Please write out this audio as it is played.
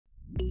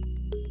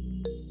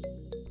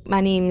My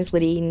name's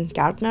Lorraine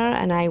Gardner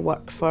and I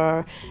work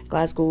for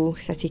Glasgow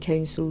City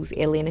Council's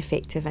Early and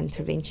Effective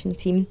Intervention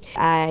team.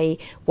 I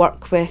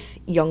work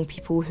with young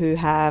people who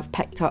have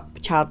picked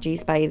up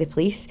charges by the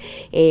police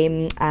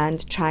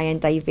and try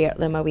and divert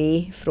them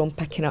away from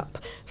picking up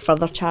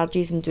further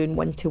charges and doing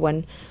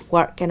one-to-one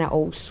work. And I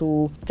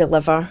also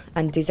deliver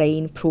and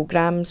design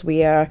programmes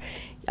where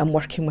I'm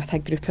working with a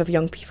group of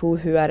young people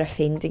who are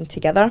offending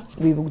together.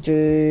 We will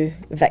do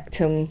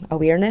victim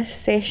awareness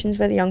sessions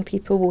with young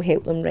people. We'll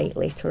help them write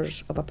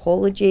letters of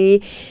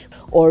apology,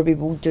 or we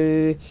will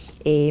do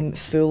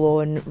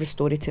full-on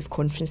restorative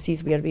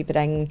conferences where we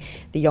bring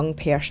the young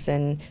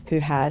person who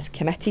has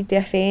committed the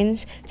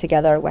offence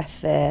together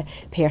with the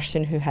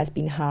person who has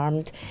been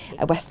harmed,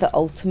 with the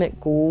ultimate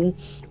goal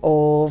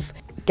of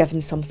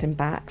giving something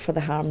back for the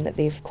harm that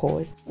they've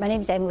caused. My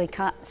name's Emily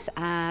Cutts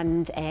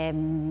and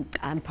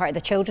I'm part of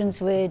the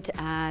Children's Wood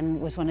and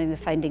was one of the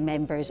founding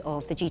members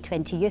of the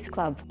G20 Youth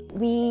Club.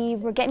 We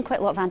were getting quite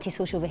a lot of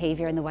antisocial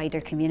behaviour in the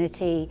wider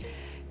community.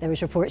 There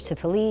was reports to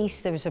police,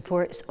 there was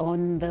reports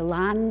on the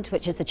land,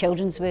 which is the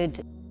Children's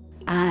Wood,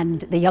 and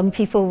the young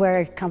people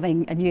were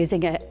coming and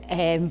using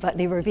it, but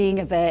they were being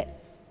a bit,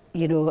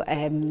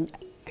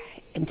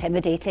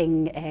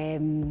 intimidating,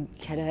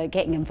 kind of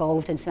getting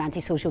involved in some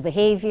antisocial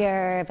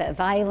behaviour, a bit of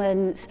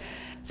violence.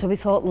 So we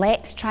thought,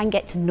 let's try and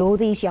get to know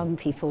these young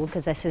people,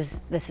 because this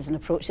is an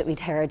approach that we'd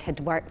heard had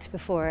worked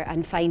before,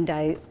 and find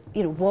out,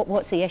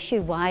 what's the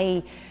issue,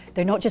 why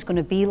they're not just going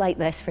to be like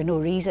this for no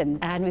reason.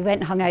 And we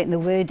went and hung out in the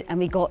wood and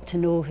we got to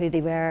know who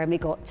they were, and we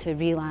got to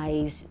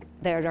realise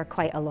there are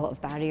quite a lot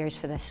of barriers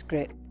for this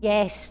group.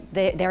 Yes,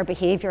 their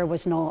behaviour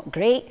was not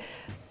great,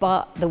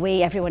 but the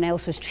way everyone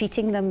else was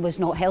treating them was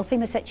not helping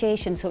the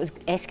situation, so it was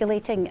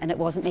escalating and it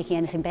wasn't making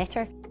anything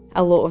better.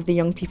 A lot of the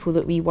young people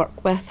that we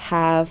work with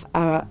have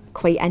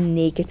quite a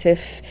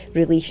negative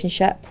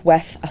relationship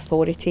with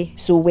authority.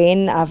 So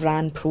when I've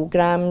ran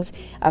programmes,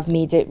 I've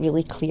made it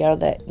really clear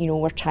that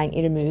we're trying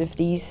to remove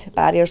these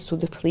barriers, so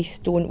the police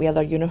don't wear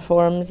their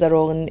uniforms, they're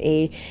all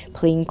in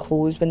plain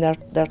clothes when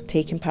they're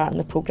taking part in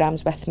the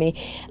programmes with me,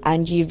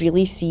 and you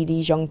really see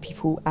these young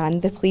people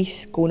and the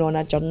police going on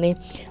a journey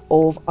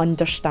of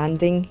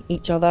understanding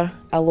each other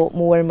a lot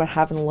more, and we're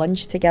having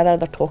lunch together,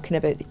 they're talking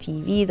about the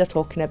TV, they're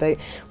talking about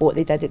what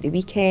they did at the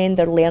weekend,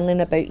 they're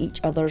learning about each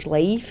other's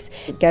lives.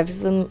 It gives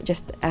them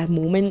just a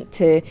moment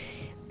to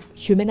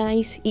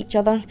humanise each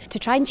other. To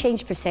try and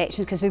change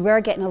perceptions, because we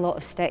were getting a lot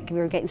of stick,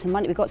 we got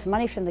some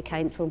money from the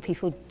council and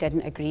people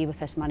didn't agree with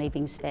this money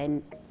being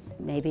spent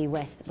maybe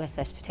with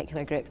this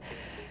particular group.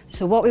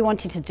 So what we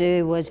wanted to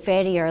do was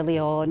very early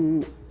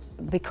on,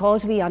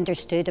 because we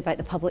understood about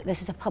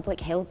this is a public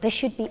health, this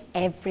should be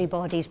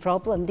everybody's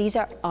problem. These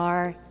are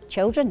our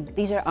children,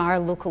 these are our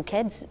local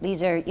kids,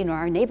 these are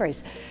our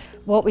neighbours.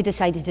 What we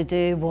decided to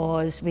do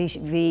was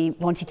we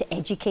wanted to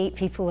educate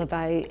people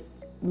about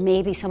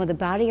maybe some of the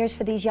barriers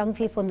for these young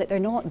people, and that they're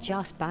not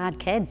just bad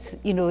kids.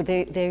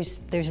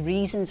 There's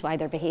reasons why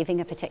they're behaving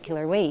a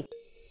particular way.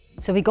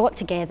 So we got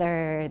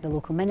together, the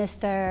local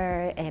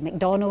minister,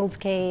 McDonald's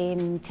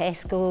came,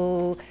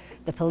 Tesco,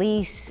 the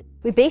police.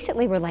 We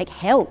basically were like,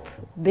 help,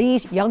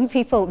 these young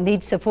people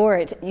need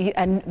support,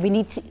 and we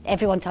need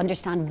everyone to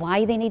understand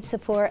why they need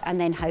support and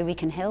then how we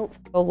can help.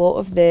 A lot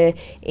of the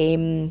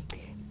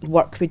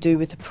work we do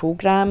with the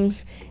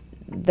programmes,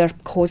 they're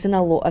causing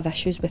a lot of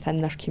issues within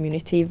their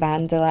community,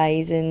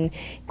 vandalising,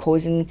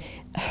 causing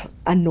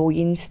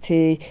annoyance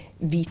to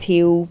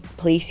retail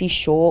places,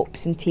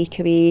 shops and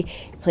takeaway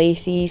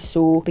places.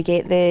 So we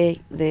get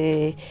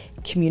the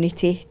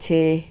community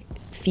to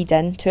feed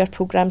into our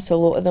programme, so a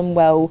lot of them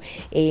will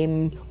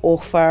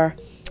offer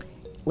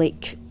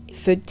like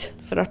food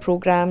for our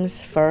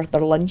programmes for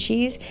their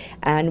lunches,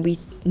 and we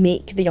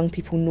make the young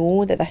people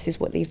know that this is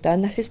what they've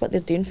done, this is what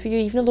they're doing for you,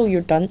 even though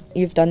you've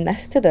done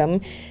this to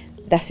them,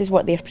 this is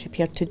what they're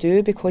prepared to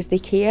do, because they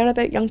care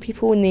about young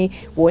people and they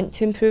want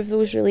to improve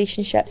those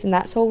relationships, and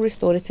that's all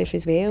restorative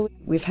as well.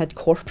 We've had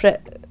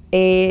corporate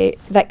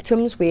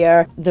victims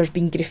where there's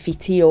been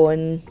graffiti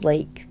on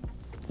like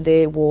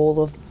the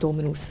wall of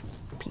Domino's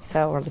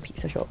Pizza or the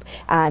pizza shop,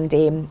 and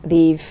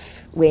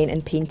they've went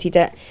and painted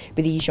it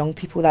with these young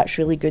people. That's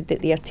really good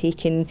that they're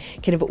taking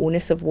kind of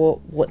onus of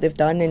what they've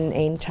done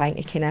and trying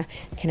to kind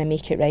of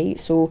make it right.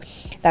 So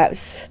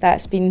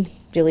that's been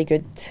really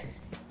good.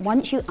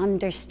 Once you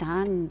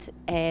understand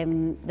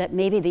that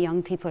maybe the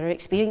young people are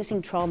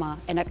experiencing trauma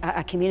in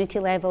a community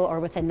level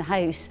or within the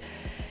house,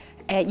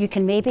 you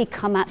can maybe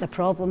come at the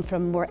problem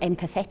from a more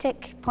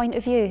empathetic point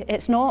of view.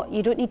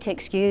 You don't need to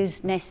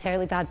excuse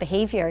necessarily bad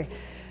behaviour,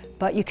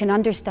 but you can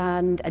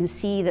understand and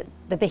see that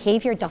the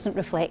behaviour doesn't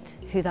reflect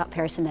who that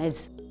person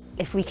is.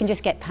 If we can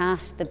just get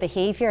past the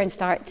behaviour and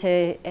start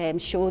to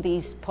show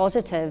these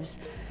positives,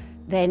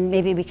 then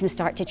maybe we can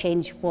start to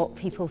change what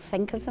people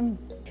think of them.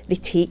 They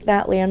take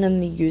that learning and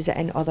they use it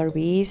in other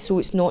ways, so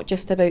it's not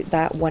just about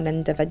that one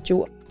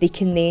individual. They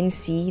can then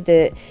see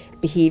that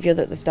behaviour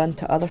that they've done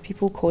to other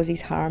people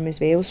causes harm as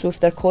well. So if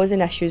they're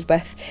causing issues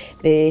with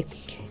the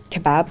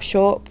kebab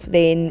shop,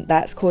 then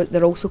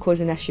they're also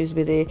causing issues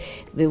with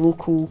the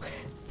local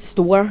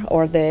store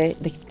or the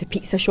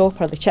pizza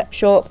shop or the chip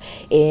shop,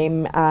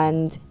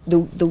 and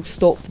they'll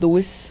stop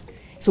those.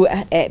 So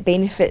it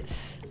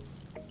benefits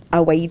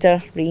a wider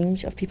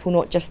range of people,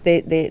 not just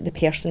the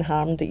person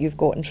harmed that you've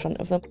got in front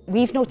of them.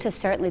 We've noticed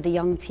certainly the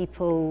young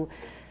people,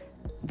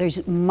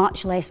 there's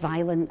much less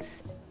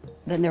violence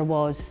than there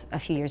was a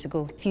few years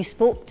ago. If you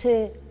spoke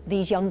to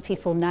these young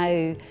people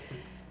now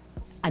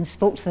and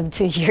spoke to them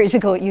 2 years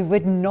ago, you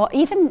would not,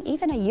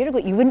 even a year ago,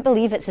 you wouldn't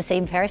believe it's the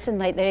same person.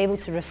 Like, they're able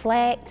to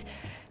reflect,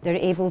 they're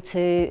able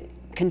to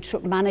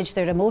manage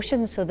their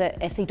emotions so that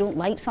if they don't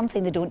like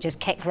something, they don't just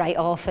kick right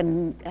off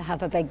and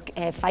have a big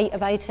fight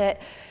about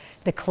it.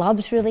 The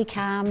club's really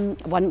calm.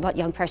 One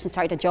young person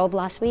started a job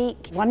last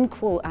week. One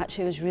quote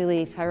actually was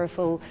really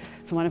powerful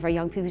from one of our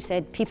young people who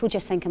said, "People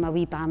just think I'm a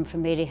wee bam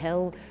from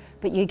Maryhill,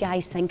 but you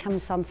guys think I'm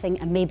something,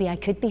 and maybe I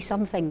could be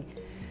something."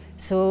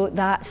 So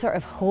that sort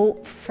of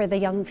hope for the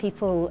young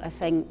people, I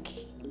think,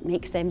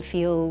 makes them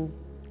feel,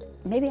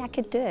 maybe I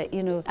could do it,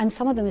 you know. And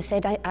some of them have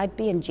said, I'd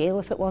be in jail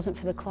if it wasn't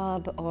for the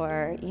club,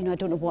 or, you know, I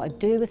don't know what I'd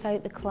do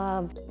without the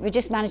club. We're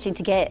just managing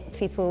to get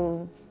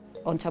people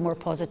onto a more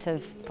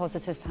positive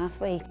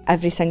pathway.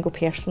 Every single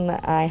person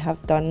that I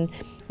have done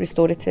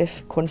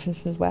restorative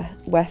conferences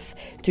with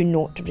do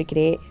not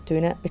regret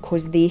doing it,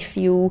 because they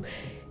feel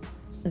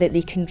that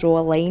they can draw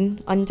a line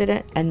under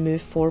it and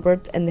move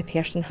forward, and the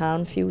person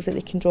harmed feels that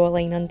they can draw a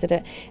line under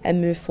it and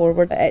move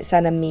forward. It's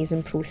an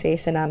amazing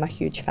process, and I'm a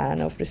huge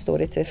fan of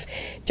restorative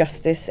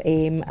justice,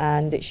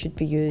 and it should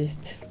be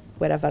used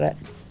wherever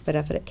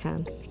it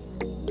can.